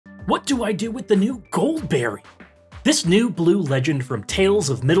What do I do with the new Goldberry? This new blue legend from Tales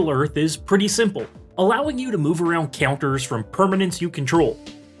of Middle-earth is pretty simple, allowing you to move around counters from permanents you control.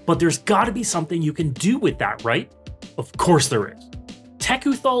 But there's gotta be something you can do with that, right? Of course there is.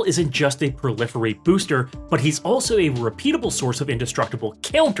 Tekuthal isn't just a proliferate booster, but he's also a repeatable source of indestructible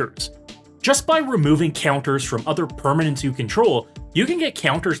counters. Just by removing counters from other permanents you control, you can get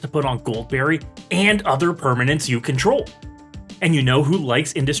counters to put on Goldberry and other permanents you control. And you know who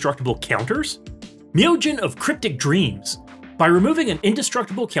likes indestructible counters? Myojin of Cryptic Dreams. By removing an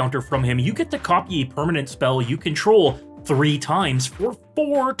indestructible counter from him, you get to copy a permanent spell you control 3 times for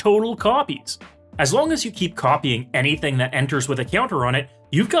 4 total copies. As long as you keep copying anything that enters with a counter on it,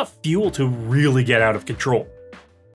 you've got fuel to really get out of control.